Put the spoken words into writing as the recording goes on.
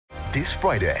This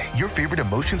Friday, your favorite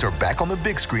emotions are back on the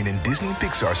big screen in Disney and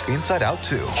Pixar's Inside Out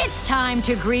 2. It's time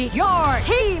to greet your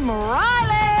Team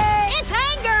Riley! It's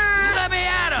anger! Let me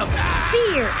at him!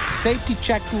 Fear! Safety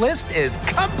checklist is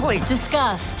complete!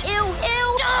 Disgust! Ew,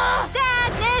 ew!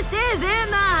 Sadness is in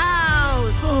the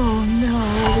house! Oh, no.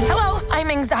 Hello, I'm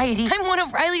anxiety. I'm one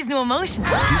of Riley's new emotions.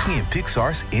 Disney and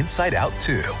Pixar's Inside Out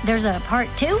 2. There's a part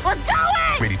 2? We're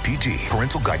going! Rated PG.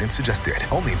 Parental guidance suggested.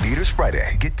 Only in theaters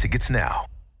Friday. Get tickets now.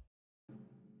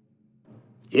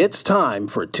 It's time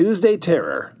for Tuesday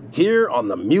Terror, here on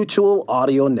the Mutual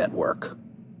Audio Network.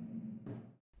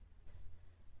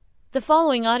 The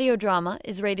following audio drama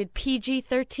is rated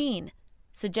PG-13,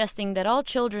 suggesting that all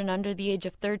children under the age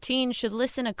of 13 should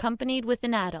listen accompanied with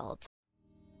an adult.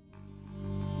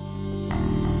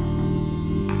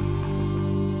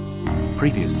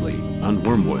 Previously on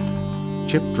Wormwood,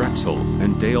 Chip Drexel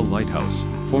and Dale Lighthouse,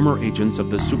 former agents of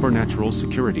the Supernatural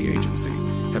Security Agency,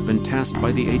 have been tasked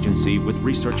by the agency with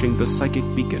researching the psychic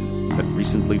beacon that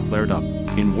recently flared up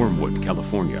in Wormwood,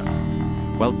 California.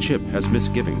 While Chip has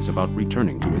misgivings about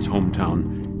returning to his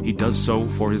hometown, he does so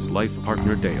for his life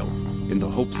partner Dale, in the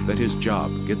hopes that his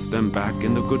job gets them back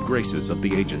in the good graces of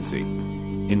the agency.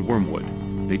 In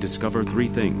Wormwood, they discover 3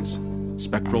 things.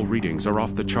 Spectral readings are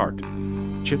off the chart.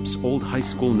 Chip's old high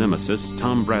school nemesis,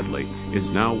 Tom Bradley, is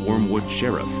now Wormwood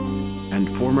Sheriff, and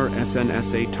former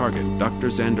SNSA target Dr.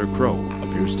 Xander Crow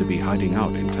appears to be hiding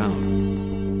out in town.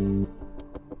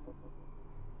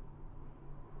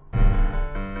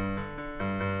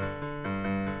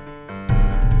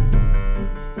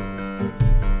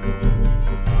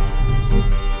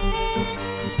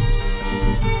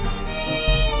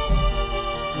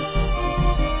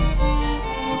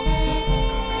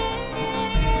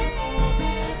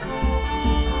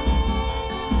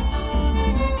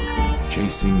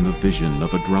 Chasing the vision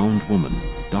of a drowned woman,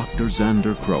 Dr.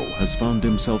 Xander Crow has found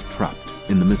himself trapped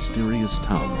in the mysterious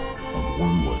town of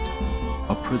Wormwood,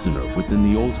 a prisoner within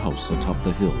the old house atop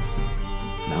the hill.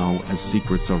 Now, as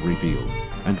secrets are revealed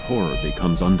and horror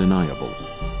becomes undeniable,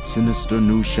 sinister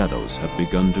new shadows have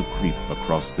begun to creep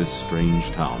across this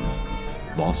strange town,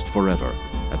 lost forever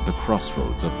at the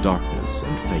crossroads of darkness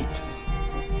and fate.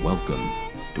 Welcome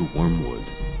to Wormwood.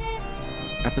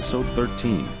 Episode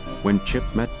 13, When Chip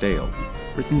Met Dale,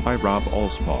 written by Rob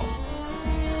Alspaugh.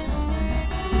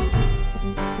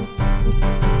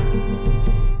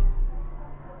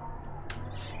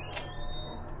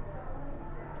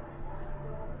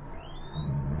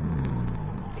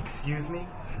 Excuse me?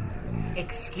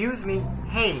 Excuse me?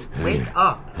 Hey, wake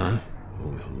up! Huh?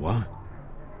 What?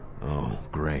 Oh,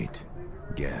 great.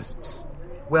 Guests.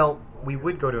 Well, we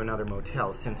would go to another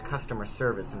motel since customer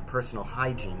service and personal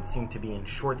hygiene seem to be in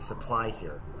short supply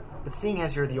here. But seeing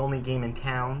as you're the only game in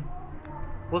town,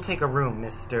 we'll take a room,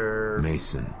 Mr.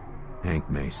 Mason. Hank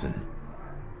Mason.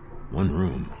 1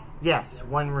 room. Yes,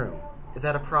 1 room. Is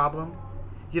that a problem?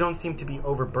 You don't seem to be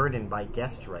overburdened by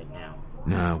guests right now.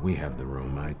 Nah, we have the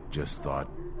room. I just thought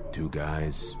 2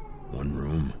 guys, 1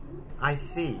 room. I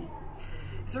see.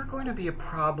 Is there going to be a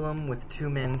problem with 2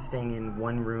 men staying in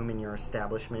 1 room in your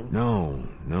establishment? No,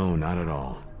 not at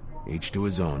all. Each to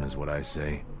his own is what I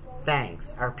say.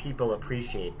 Thanks. Our people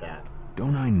appreciate that.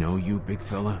 Don't I know you, big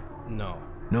fella? No.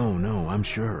 No, I'm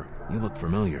sure. You look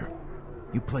familiar.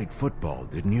 You played football,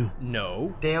 didn't you?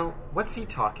 No. Dale, what's he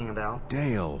talking about?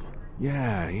 Dale.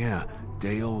 Yeah.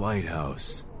 Dale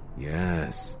Lighthouse.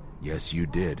 Yes, you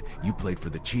did. You played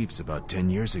for the Chiefs about 10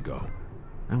 years ago.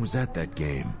 I was at that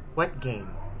game. What game?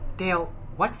 Dale,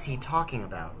 what's he talking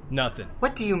about? Nothing.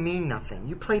 What do you mean, nothing?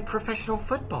 You played professional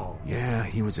football. Yeah,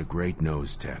 he was a great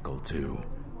nose tackle, too.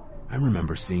 I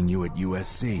remember seeing you at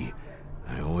USC.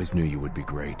 I always knew you would be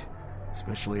great,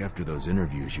 especially after those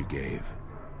interviews you gave.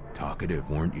 Talkative,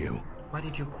 weren't you? Why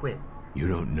did you quit? You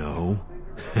don't know?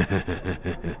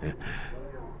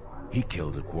 He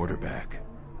killed a quarterback.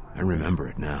 I remember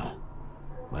it now.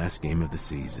 Last game of the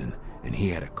season, and he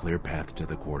had a clear path to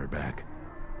the quarterback.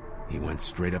 He went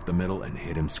straight up the middle and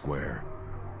hit him square.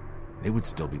 They would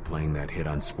still be playing that hit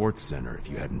on SportsCenter if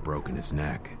you hadn't broken his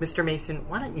neck. Mr. Mason,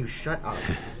 why don't you shut up?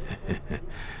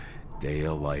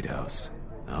 Dale Lighthouse.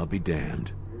 I'll be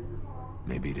damned.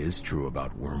 Maybe it is true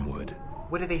about Wormwood.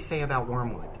 What do they say about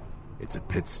Wormwood? It's a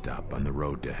pit stop on the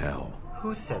road to hell.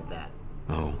 Who said that?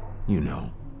 Oh, you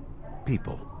know.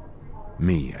 People.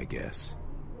 Me, I guess.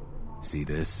 See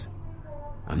this?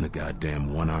 I'm the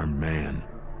goddamn one-armed man.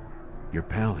 Your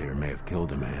pal here may have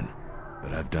killed a man,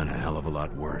 but I've done a hell of a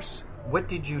lot worse. What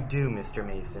did you do, Mr.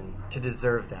 Mason, to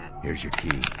deserve that? Here's your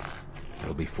key.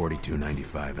 It'll be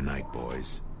 $42.95 a night,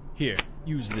 boys. Here,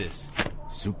 use this.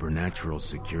 Supernatural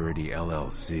Security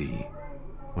LLC.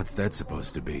 What's that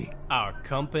supposed to be? Our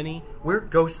company? We're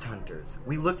ghost hunters.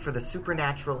 We look for the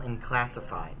supernatural and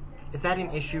classified. Is that an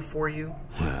issue for you?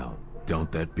 Well,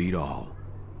 don't that beat all?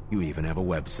 You even have a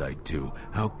website, too.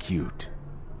 How cute.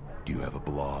 Do you have a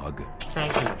blog?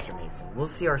 Thank you, Mr. Mason. We'll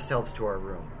see ourselves to our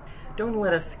room. Don't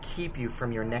let us keep you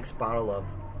from your next bottle of...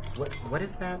 What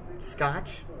is that?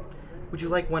 Scotch? Would you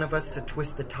like one of us to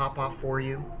twist the top off for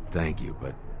you? Thank you,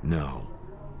 but no.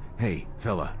 Hey,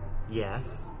 fella.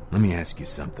 Yes? Let me ask you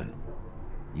something.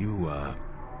 You,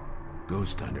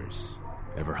 ghost hunters,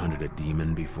 ever hunted a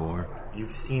demon before? You've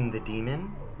seen the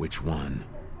demon? Which one?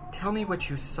 Tell me what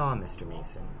you saw, Mr.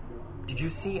 Mason. Did you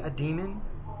see a demon?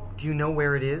 Do you know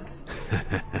where it is?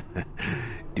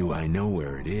 Do I know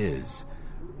where it is?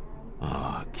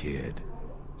 Aw, kid.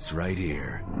 It's right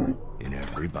here, in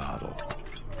every bottle.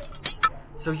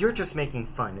 So you're just making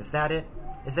fun, is that it?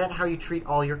 Is that how you treat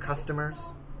all your customers?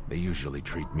 They usually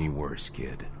treat me worse,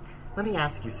 kid. Let me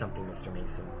ask you something, Mr.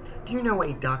 Mason. Do you know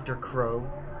a Dr. Crow?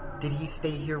 Did he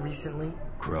stay here recently?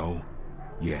 Crow?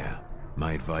 Yeah.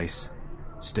 My advice?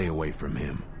 Stay away from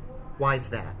him. Why's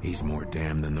that? He's more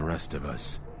damned than the rest of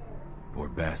us. Poor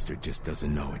bastard just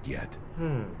doesn't know it yet.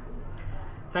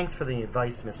 Thanks for the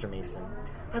advice, Mr. Mason.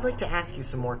 I'd like to ask you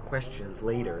some more questions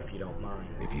later, if you don't mind.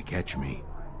 If you catch me,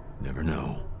 never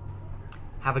know.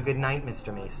 Have a good night,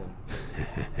 Mr. Mason.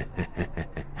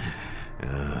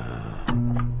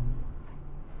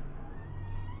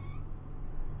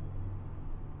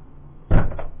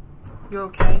 You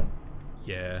okay?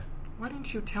 Yeah. Why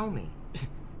didn't you tell me?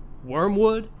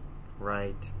 Wormwood?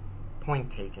 Right. Point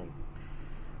taken.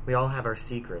 We all have our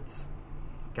secrets.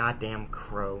 Goddamn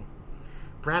Crow.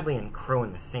 Bradley and Crow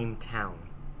in the same town.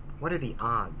 What are the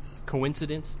odds?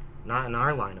 Coincidence? Not in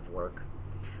our line of work.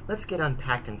 Let's get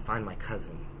unpacked and find my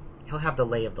cousin. He'll have the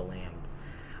lay of the land.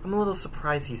 I'm a little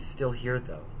surprised he's still here,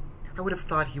 though. I would have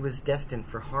thought he was destined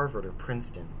for Harvard or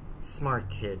Princeton. Smart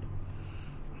kid.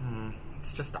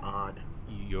 It's just odd.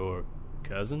 Your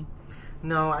cousin?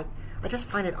 No, I just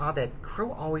find it odd that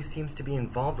Crow always seems to be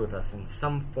involved with us in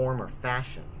some form or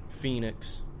fashion.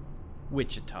 Phoenix.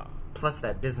 Wichita. Plus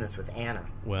that business with Anna.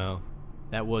 Well,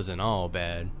 that wasn't all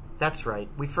bad. That's right.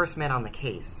 We first met on the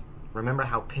case. Remember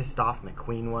how pissed off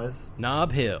McQueen was?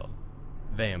 Nob Hill.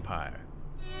 Vampire.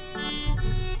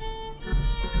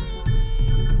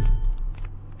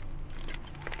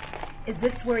 Is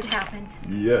this where it happened?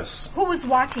 Yes. Who was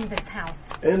watching this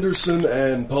house? Anderson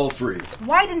and Paul Freed.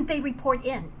 Why didn't they report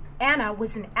in? Anna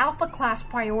was an Alpha class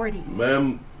priority.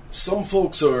 Ma'am, some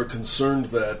folks are concerned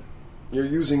that you're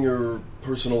using your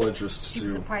personal interests She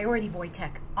was a priority,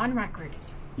 Wojtek. On record.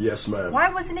 Yes, ma'am. Why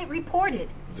wasn't it reported?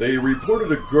 They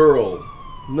reported a girl.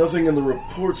 Nothing in the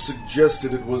report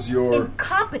suggested it was your...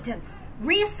 Incompetence.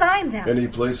 Reassign them. Any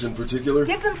place in particular?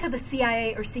 Give them to the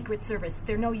CIA or Secret Service.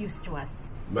 They're no use to us.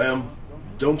 Ma'am,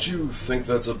 don't you think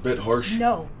that's a bit harsh?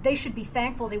 No. They should be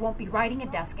thankful they won't be riding a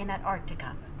desk in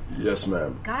Antarctica. Yes,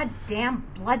 ma'am. Goddamn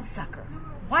bloodsucker.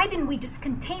 Why didn't we just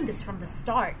contain this from the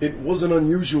start? It was an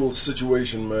unusual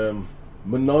situation, ma'am.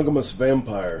 Monogamous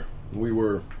vampire. We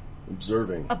were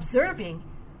observing. Observing?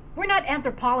 We're not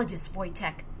anthropologists,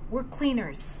 Wojtek. We're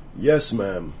cleaners. Yes,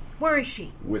 ma'am. Where is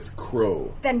she? With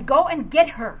Crow. Then go and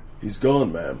get her. He's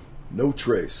gone, ma'am. No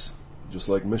trace. Just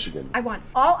like Michigan. I want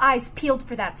all eyes peeled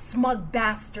for that smug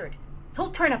bastard.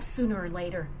 He'll turn up sooner or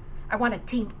later. I want to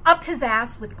team up his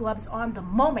ass with gloves on the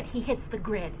moment he hits the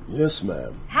grid. Yes,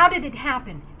 ma'am. How did it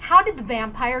happen? How did the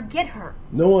vampire get her?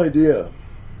 No idea.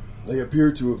 They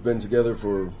appear to have been together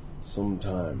for some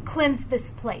time. Cleanse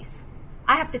this place.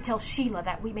 I have to tell Sheila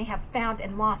that we may have found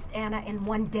and lost Anna in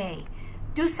one day.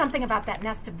 Do something about that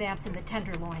nest of vamps in the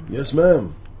Tenderloin. Yes,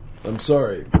 ma'am. I'm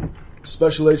sorry.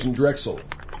 Special Agent Drexel,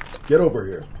 get over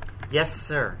here. Yes,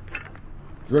 sir.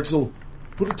 Drexel,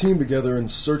 put a team together and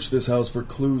search this house for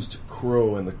clues to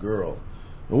Crow and the girl.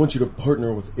 I want you to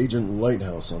partner with Agent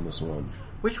Lighthouse on this one.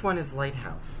 Which one is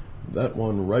Lighthouse? That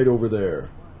one right over there.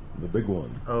 The big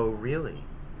one. Oh, really?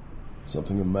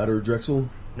 Something the matter, Drexel?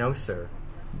 No, sir.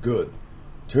 Good.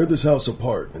 Tear this house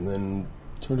apart and then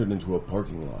turn it into a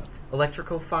parking lot.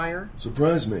 Electrical fire?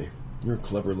 Surprise me. You're a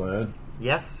clever lad.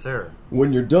 Yes, sir.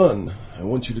 When you're done, I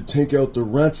want you to take out the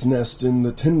rat's nest in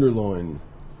the Tenderloin.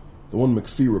 The one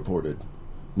McPhee reported.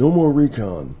 No more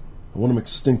recon. I want 'em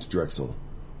extinct, Drexel.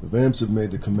 The vamps have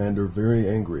made the commander very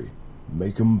angry.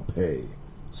 Make 'em pay.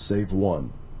 Save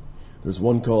one. There's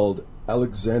one called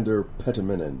Alexander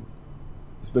Petaminin.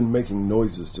 He's been making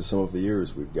noises to some of the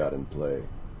ears we've got in play.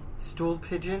 Stool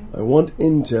pigeon? I want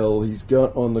intel he's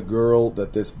got on the girl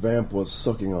that this vamp was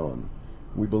sucking on.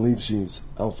 We believe she's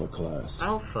Alpha class.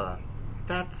 Alpha?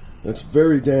 That's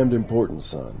very damned important,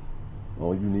 son.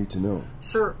 All you need to know.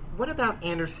 Sir, what about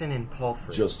Anderson and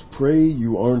Palfrey? Just pray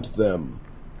you aren't them.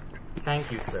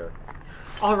 Thank you, sir.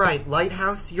 All right,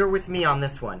 Lighthouse, you're with me on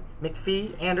this one.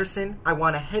 McPhee, Anderson, I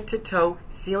want a head-to-toe,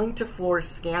 ceiling-to-floor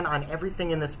scan on everything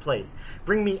in this place.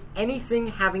 Bring me anything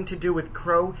having to do with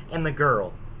Crow and the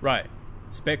girl. Right.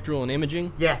 Spectral and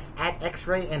imaging? Yes, add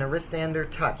X-ray and Aristander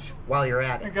touch while you're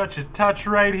at it. I got your touch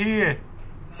right here.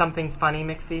 Something funny,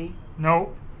 McPhee?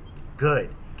 Nope.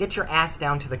 Good. Get your ass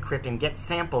down to the crypt and get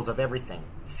samples of everything.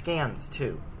 Scans,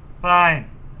 too. Fine.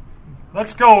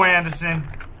 Let's go, Anderson.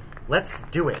 Let's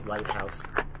do it, Lighthouse.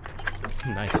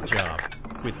 Nice job.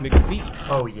 With McPhee.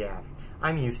 Oh, yeah.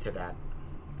 I'm used to that.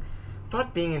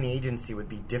 Thought being in the agency would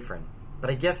be different, but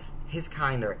I guess his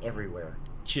kind are everywhere.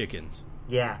 Chickens.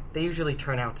 Yeah, they usually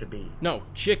turn out to be. No,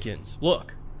 chickens.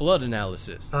 Look, blood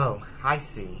analysis. Oh, I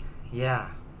see.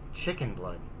 Yeah, chicken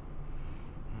blood.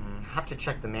 Have to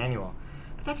check the manual.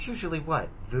 But that's usually what?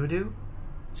 Voodoo?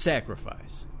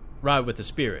 Sacrifice. Ride with the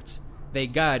spirits. They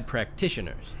guide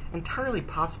practitioners. Entirely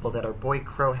possible that our boy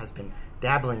Crow has been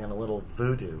dabbling in a little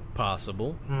voodoo.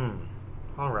 Possible.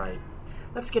 All right.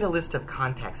 Let's get a list of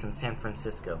contacts in San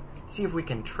Francisco. See if we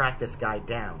can track this guy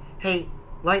down. Hey,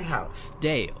 Lighthouse.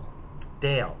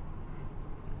 Dale.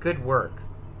 Good work.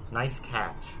 Nice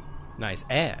catch. Nice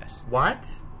ass.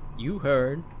 What? You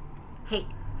heard. Hey,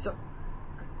 so...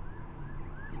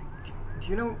 Do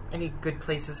you know any good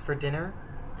places for dinner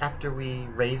after we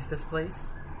raise this place?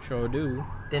 Sure do.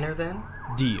 Dinner, then?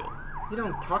 Deal. You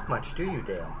don't talk much, do you,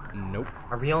 Dale? Nope.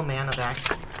 A real man of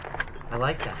action. I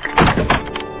like that.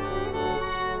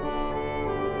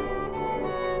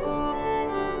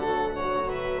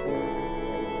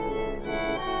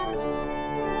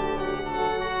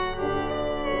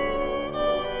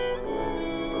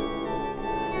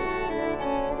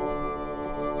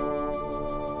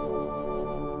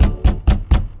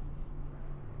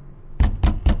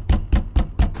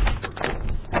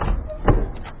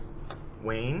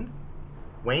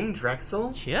 Wayne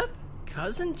Drexel? Chip?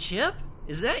 Cousin Chip?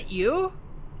 Is that you?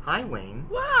 Hi, Wayne.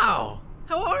 Wow!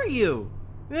 How are you?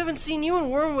 We haven't seen you in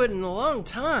Wormwood in a long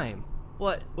time.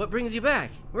 What brings you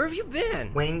back? Where have you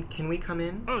been? Wayne, can we come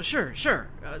in? Oh, sure.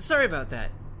 Sorry about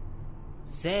that.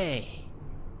 Say,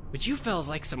 would you fellas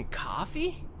like some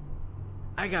coffee?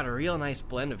 I got a real nice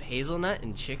blend of hazelnut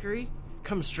and chicory.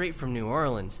 Comes straight from New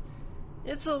Orleans.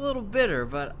 It's a little bitter,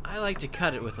 but I like to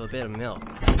cut it with a bit of milk.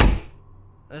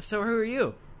 So who are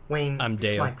you? Wayne, I'm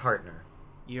Dale. It's my partner.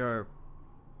 Your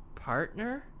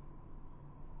partner?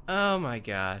 Oh my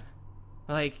god.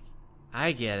 Like,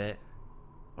 I get it.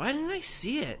 Why didn't I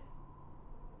see it?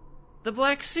 The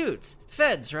black suits.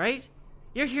 Feds, right?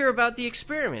 You're here about the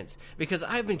experiments, because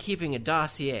I've been keeping a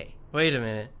dossier. Wait a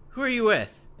minute. Who are you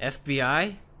with?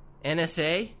 FBI?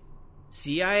 NSA?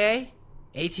 CIA?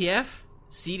 ATF?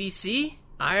 CDC?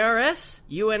 IRS?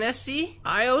 UNSC?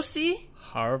 IOC?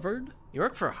 Harvard? You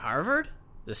work for Harvard?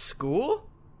 The school?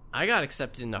 I got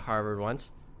accepted into Harvard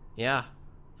once. Yeah.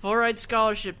 Full ride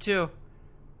scholarship, too.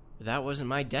 But that wasn't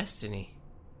my destiny.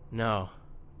 No.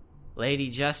 Lady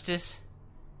Justice,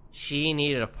 she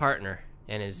needed a partner,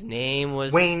 and his name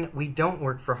was... Wayne, we don't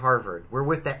work for Harvard. We're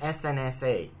with the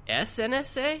SNSA.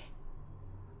 SNSA?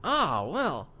 Oh,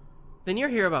 well, then you're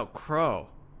here about Crow.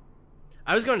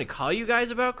 I was going to call you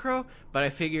guys about Crow, but I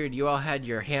figured you all had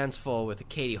your hands full with the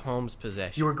Katie Holmes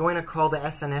possession. You were going to call the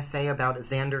SNSA about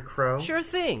Xander Crow? Sure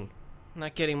thing. I'm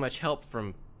not getting much help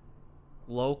from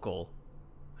local.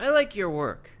 I like your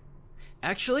work.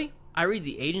 Actually, I read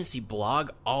the agency blog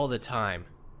all the time.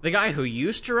 The guy who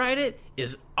used to write it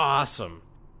is awesome.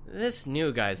 This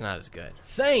new guy's not as good.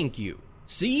 Thank you.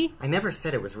 See? I never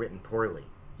said it was written poorly.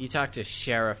 You talked to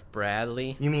Sheriff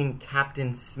Bradley? You mean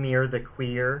Captain Smear the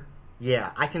Queer?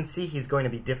 Yeah, I can see he's going to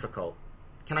be difficult.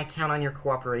 Can I count on your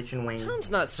cooperation, Wayne?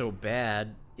 Tom's not so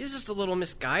bad. He's just a little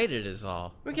misguided is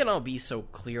all. We can all be so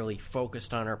clearly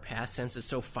focused on our past senses,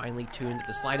 so finely tuned that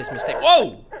the slightest mistake...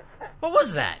 Whoa! What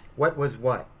was that? What was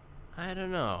what? I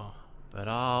don't know, but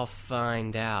I'll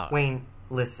find out. Wayne,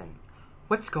 listen.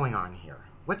 What's going on here?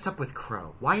 What's up with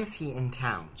Crow? Why is he in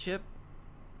town? Chip,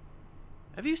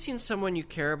 have you seen someone you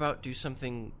care about do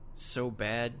something so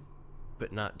bad,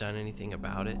 but not done anything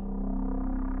about it?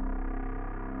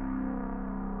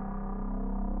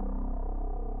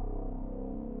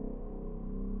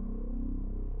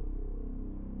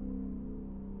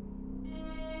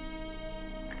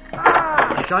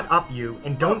 Shut up, you,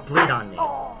 and don't bleed on me.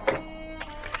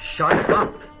 Shut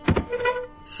up.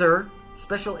 Sir,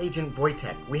 Special Agent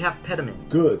Wojtek, we have Pedoman.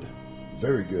 Good.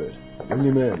 Very good. Bring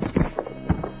him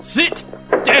in. Sit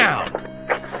down!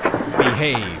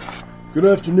 Behave. Good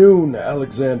afternoon,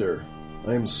 Alexander.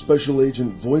 I am Special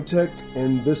Agent Wojtek,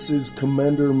 and this is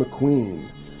Commander McQueen.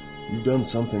 You've done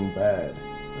something bad,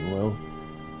 and well,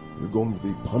 you're going to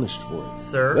be punished for it.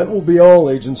 Sir? That will be all,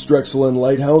 Agents Drexel and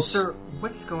Lighthouse. Sir,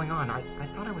 what's going on? I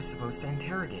thought I was supposed to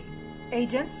interrogate.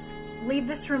 Agents, leave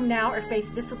this room now or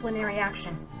face disciplinary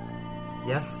action.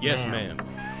 Yes, ma'am.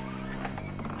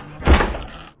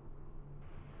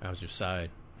 How's your side?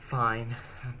 Fine.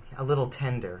 A little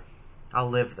tender. I'll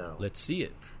live, though. Let's see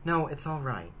it. No, it's all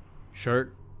right.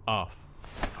 Shirt off.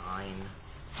 Fine.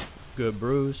 Good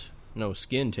bruise. No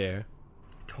skin tear.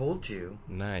 Told you.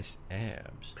 Nice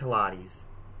abs. Pilates.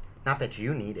 Not that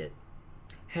you need it.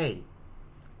 Hey,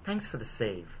 thanks for the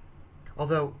save.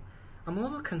 Although, I'm a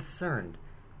little concerned.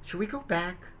 Should we go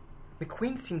back?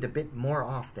 McQueen seemed a bit more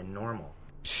off than normal.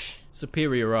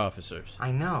 Superior officers.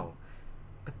 I know,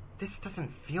 but this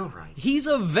doesn't feel right. He's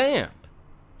a vamp.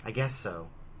 I guess so.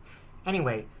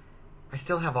 Anyway, I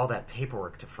still have all that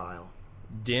paperwork to file.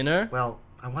 Dinner? Well,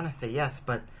 I want to say yes,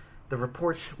 but the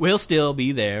reports... We'll still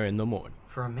be there in the morning.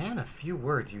 For a man of few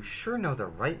words, you sure know the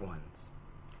right ones.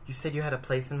 You said you had a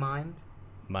place in mind?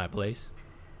 My place?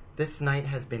 This night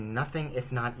has been nothing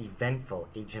if not eventful,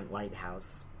 Agent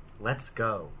Lighthouse. Let's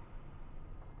go.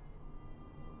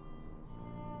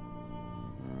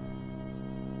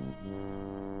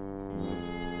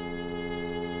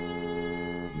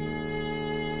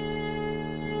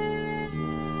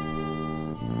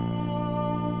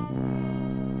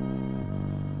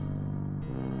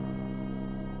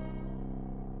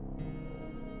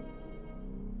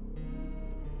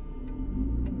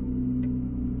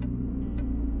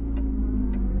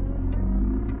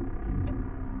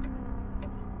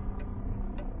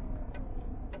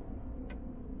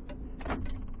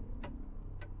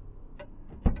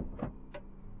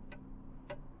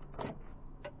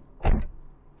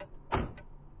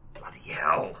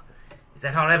 Hell, is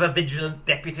that our ever-vigilant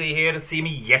deputy here to see me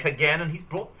yet again? And he's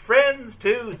brought friends,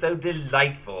 too, so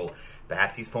delightful.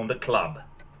 Perhaps he's formed a club.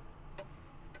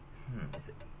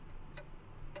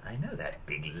 I know that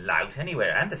big lout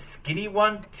anywhere, and the skinny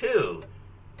one, too.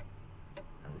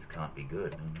 Now, this can't be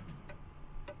good.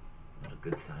 No. Not a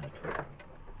good sign at all.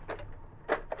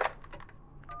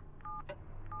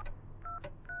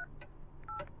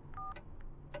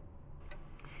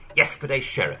 Yes, good day,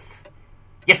 Sheriff.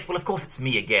 Yes, well, of course it's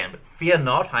me again, but fear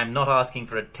not, I'm not asking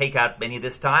for a take-out menu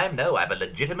this time. No, I have a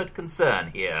legitimate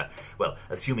concern here. Well,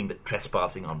 assuming that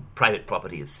trespassing on private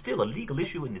property is still a legal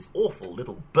issue in this awful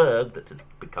little burg that has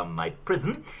become my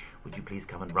prison, would you please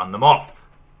come and run them off?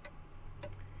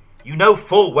 You know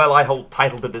full well I hold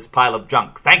title to this pile of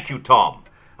junk. Thank you, Tom.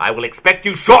 I will expect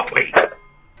you shortly.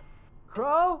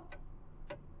 Crow?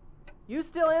 You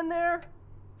still in there?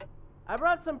 I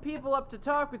brought some people up to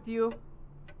talk with you.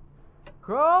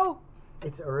 Crow?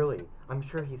 It's early. I'm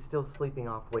sure he's still sleeping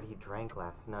off what he drank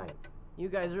last night. You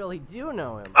guys really do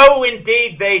know him. Oh,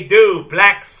 indeed they do.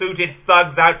 Black-suited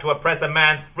thugs out to oppress a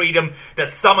man's freedom, to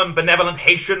summon benevolent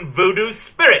Haitian voodoo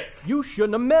spirits. You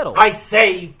shouldn't have meddled. I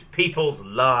saved people's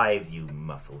lives, you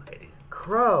muscle-headed.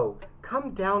 Crow,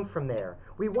 come down from there.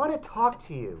 We want to talk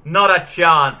to you. Not a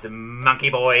chance,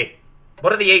 monkey boy.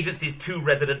 What are the agency's 2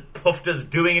 resident poofters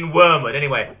doing in Wormwood,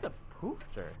 anyway? What's a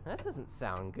poofter? That doesn't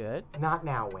sound good. Not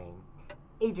now, Wayne.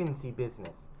 Agency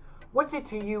business. What's it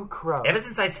to you, Crow? Ever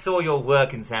since I saw your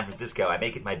work in San Francisco, I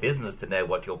make it my business to know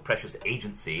what your precious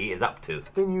agency is up to.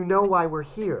 Then you know why we're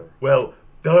here. Well,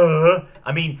 duh.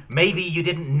 I mean, maybe you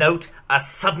didn't note a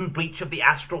sudden breach of the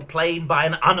astral plane by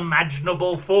an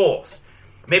unimaginable force.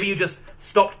 Maybe you just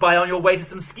stopped by on your way to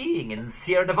some skiing in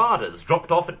Sierra Nevadas,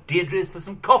 dropped off at Deirdre's for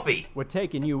some coffee. We're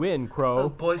taking you in, Crow. Oh,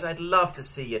 boys, I'd love to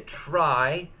see you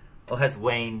try. Or has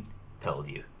Wayne told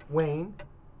you? Wayne?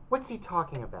 What's he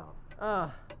talking about?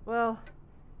 Well,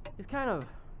 he's kind of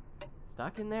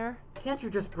stuck in there. Can't you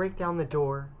just break down the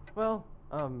door? Well,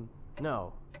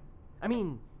 no. I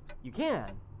mean, you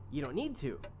can. You don't need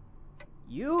to.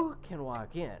 You can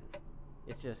walk in.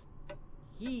 It's just,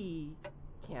 he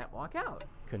can't walk out.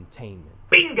 Containment.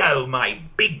 Bingo, my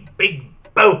big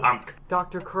bohunk!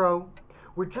 Dr. Crow,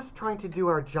 we're just trying to do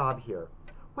our job here.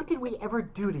 What did we ever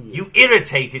do to you? You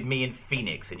irritated me in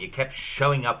Phoenix, and you kept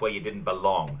showing up where you didn't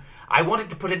belong. I wanted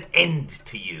to put an end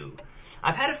to you.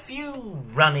 I've had a few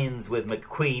run-ins with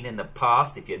McQueen in the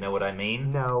past, if you know what I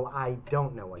mean. No, I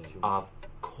don't know what you mean. Of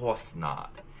course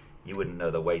not. You wouldn't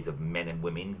know the ways of men and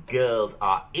women. Girls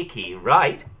are icky,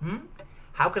 right?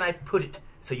 How can I put it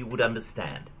so you would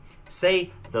understand?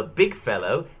 Say the big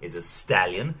fellow is a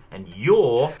stallion, and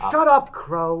you're... Shut up,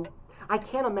 Crow! I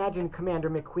can't imagine Commander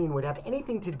McQueen would have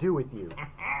anything to do with you.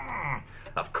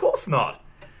 Of course not.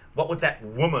 What would that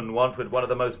woman want with one of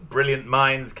the most brilliant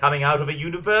minds coming out of a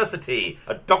university?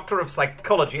 A doctor of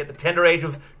psychology at the tender age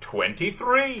of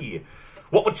 23.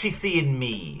 What would she see in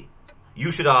me?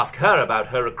 You should ask her about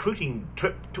her recruiting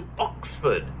trip to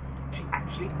Oxford. She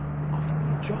actually offered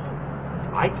me a job.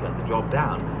 I turned the job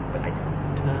down, but I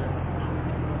didn't turn her down.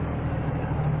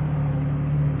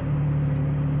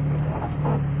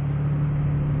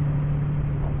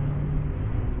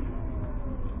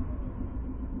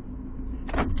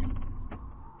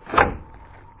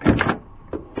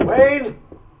 Wayne?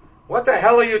 What the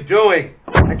hell are you doing?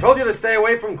 I told you to stay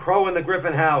away from Crow in the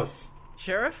Griffin house.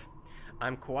 Sheriff,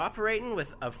 I'm cooperating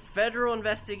with a federal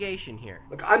investigation here.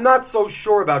 Look, I'm not so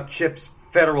sure about Chip's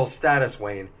federal status,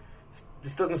 Wayne.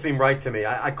 This doesn't seem right to me.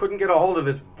 I couldn't get a hold of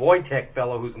this Wojtek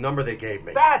fellow whose number they gave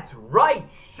me. That's right,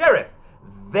 Sheriff.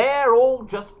 They're all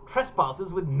just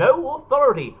trespassers with no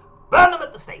authority. Burn them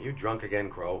at the stake. You drunk again,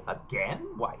 Crow? Again?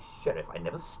 Why, Sheriff, I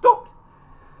never stopped.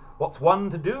 What's one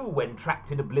to do when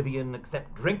trapped in oblivion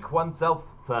except drink oneself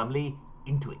firmly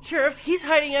into it? Sheriff, he's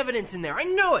hiding evidence in there. I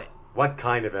know it. What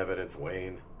kind of evidence,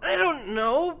 Wayne? I don't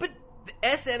know, but the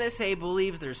SNSA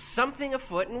believes there's something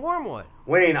afoot in Wormwood.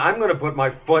 Wayne, I'm going to put my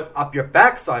foot up your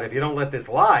backside if you don't let this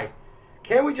lie.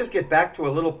 Can't we just get back to a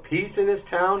little peace in this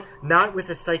town? Not with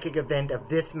a psychic event of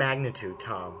this magnitude,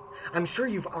 Tom. I'm sure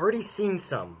you've already seen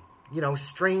some.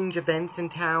 Strange events in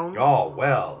town. Oh,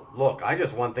 well, look, I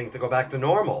just want things to go back to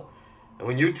normal. And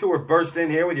when you two were burst in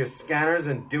here with your scanners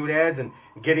and doodads and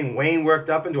getting Wayne worked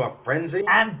up into a frenzy...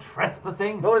 And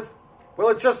trespassing? Well,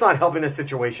 it's just not helping the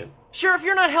situation. Sheriff,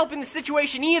 you're not helping the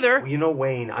situation either. Well,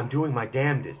 Wayne, I'm doing my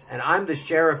damnedest, and I'm the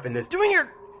sheriff in this...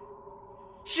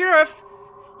 Sheriff,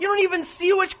 you don't even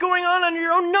see what's going on under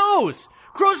your own nose.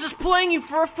 Crow's just playing you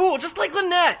for a fool, just like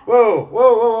Lynette.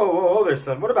 Whoa there,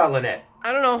 son. What about Lynette?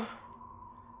 I don't know.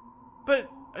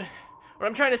 But what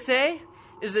I'm trying to say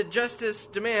is that justice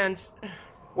demands...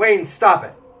 Wayne, stop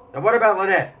it. Now what about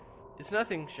Lynette? It's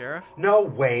nothing, Sheriff. No,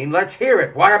 Wayne, let's hear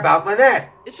it. What about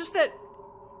Lynette? It's just that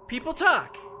people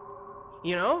talk.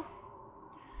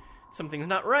 Something's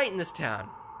not right in this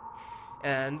town.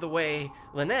 And the way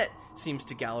Lynette seems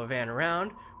to gallivant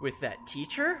around with that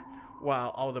teacher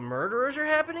while all the murderers are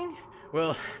happening,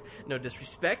 well, no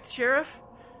disrespect, Sheriff,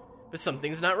 but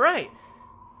something's not right.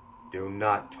 Do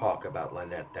not talk about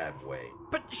Lynette that way.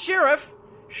 But, Sheriff...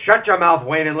 Shut your mouth,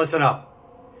 Wayne, and listen up.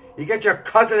 You get your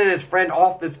cousin and his friend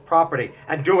off this property,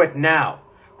 and do it now.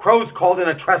 Crow's called in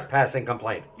a trespassing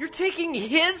complaint. You're taking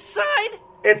his side?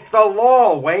 It's the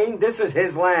law, Wayne. This is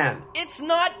his land. It's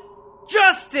not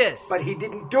justice! But he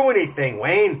didn't do anything,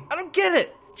 Wayne. I don't get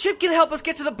it. Chip can help us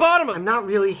get to the bottom of... I'm not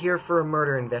really here for a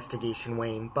murder investigation,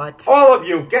 Wayne, but... All of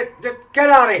you, get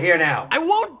out of here now. I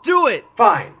won't do it.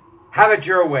 Fine. Have it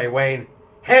your way, Wayne.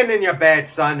 Hand in your badge,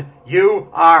 son. You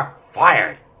are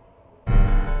fired.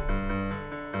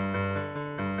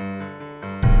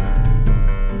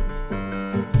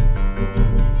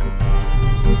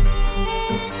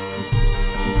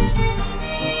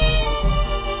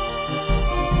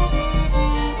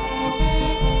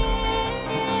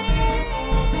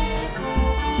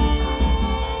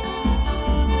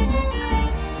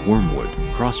 Wormwood,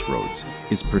 Crossroads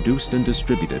is produced and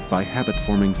distributed by Habit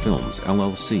Forming Films,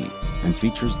 LLC, and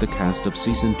features the cast of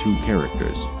Season 2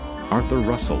 characters. Arthur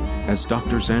Russell as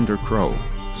Dr. Xander Crow,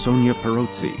 Sonia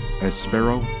Perozzi as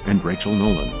Sparrow and Rachel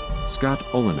Nolan, Scott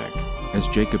Olenek as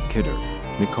Jacob Kidder,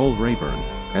 Nicole Rayburn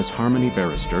as Harmony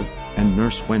Barrister and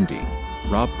Nurse Wendy,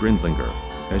 Rob Grindlinger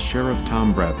as Sheriff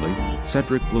Tom Bradley,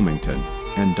 Cedric Bloomington,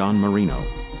 and Don Marino,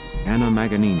 Anna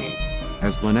Maganini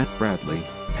as Lynette Bradley,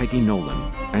 Peggy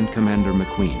Nolan, and Commander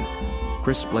McQueen,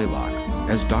 Chris Blaylock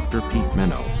as Dr. Pete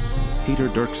Menno, Peter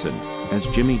Dirksen as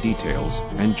Jimmy Details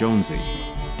and Jonesy,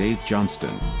 Dave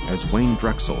Johnston as Wayne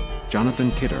Drexel,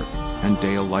 Jonathan Kidder, and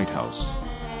Dale Lighthouse,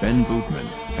 Ben Boodman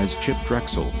as Chip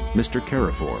Drexel, Mr.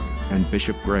 Carrefour, and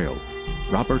Bishop Grail,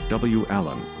 Robert W.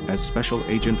 Allen as Special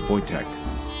Agent Wojtek,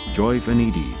 Joy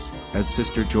Vanides as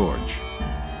Sister George,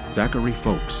 Zachary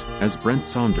Folks as Brent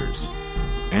Saunders,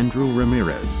 Andrew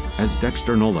Ramirez as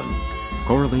Dexter Nolan,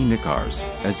 Coralie Nickars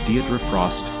as Deidre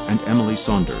Frost and Emily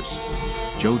Saunders,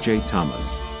 Joe J.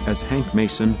 Thomas as Hank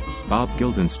Mason, Bob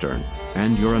Guildenstern,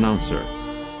 and your announcer.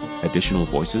 Additional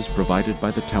voices provided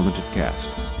by the talented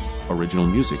cast. Original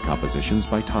music compositions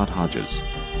by Todd Hodges.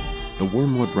 The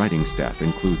Wormwood writing staff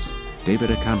includes David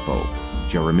Acampo,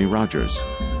 Jeremy Rogers,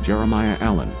 Jeremiah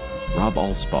Allen, Rob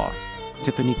Alspaugh,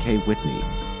 Tiffany K. Whitney,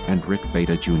 and Rick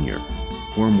Beta Jr.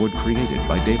 Wormwood created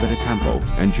by David Acampo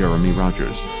and Jeremy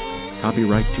Rogers.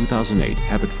 Copyright 2008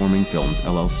 Habit Forming Films,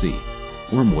 LLC.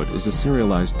 Wormwood is a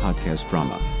serialized podcast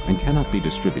drama and cannot be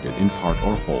distributed in part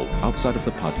or whole outside of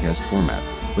the podcast format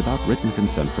without written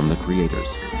consent from the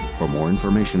creators. For more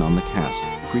information on the cast,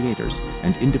 creators,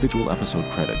 and individual episode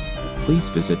credits, please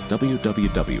visit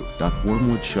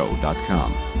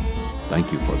www.wormwoodshow.com.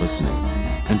 Thank you for listening,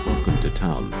 and welcome to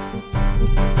town.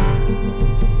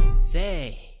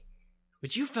 Say,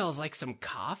 would you fellas like some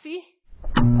coffee?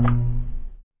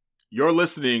 You're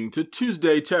listening to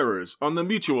Tuesday Terrors on the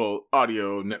Mutual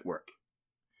Audio Network.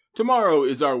 Tomorrow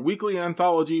is our weekly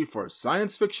anthology for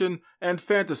science fiction and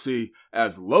fantasy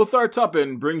as Lothar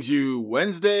Tuppen brings you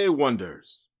Wednesday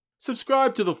Wonders.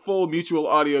 Subscribe to the full Mutual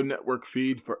Audio Network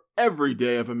feed for every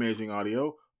day of amazing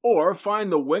audio, or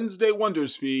find the Wednesday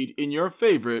Wonders feed in your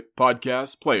favorite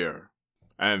podcast player.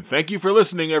 And thank you for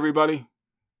listening, everybody.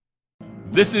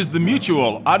 This is the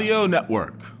Mutual Audio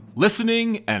Network,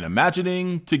 listening and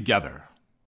imagining together.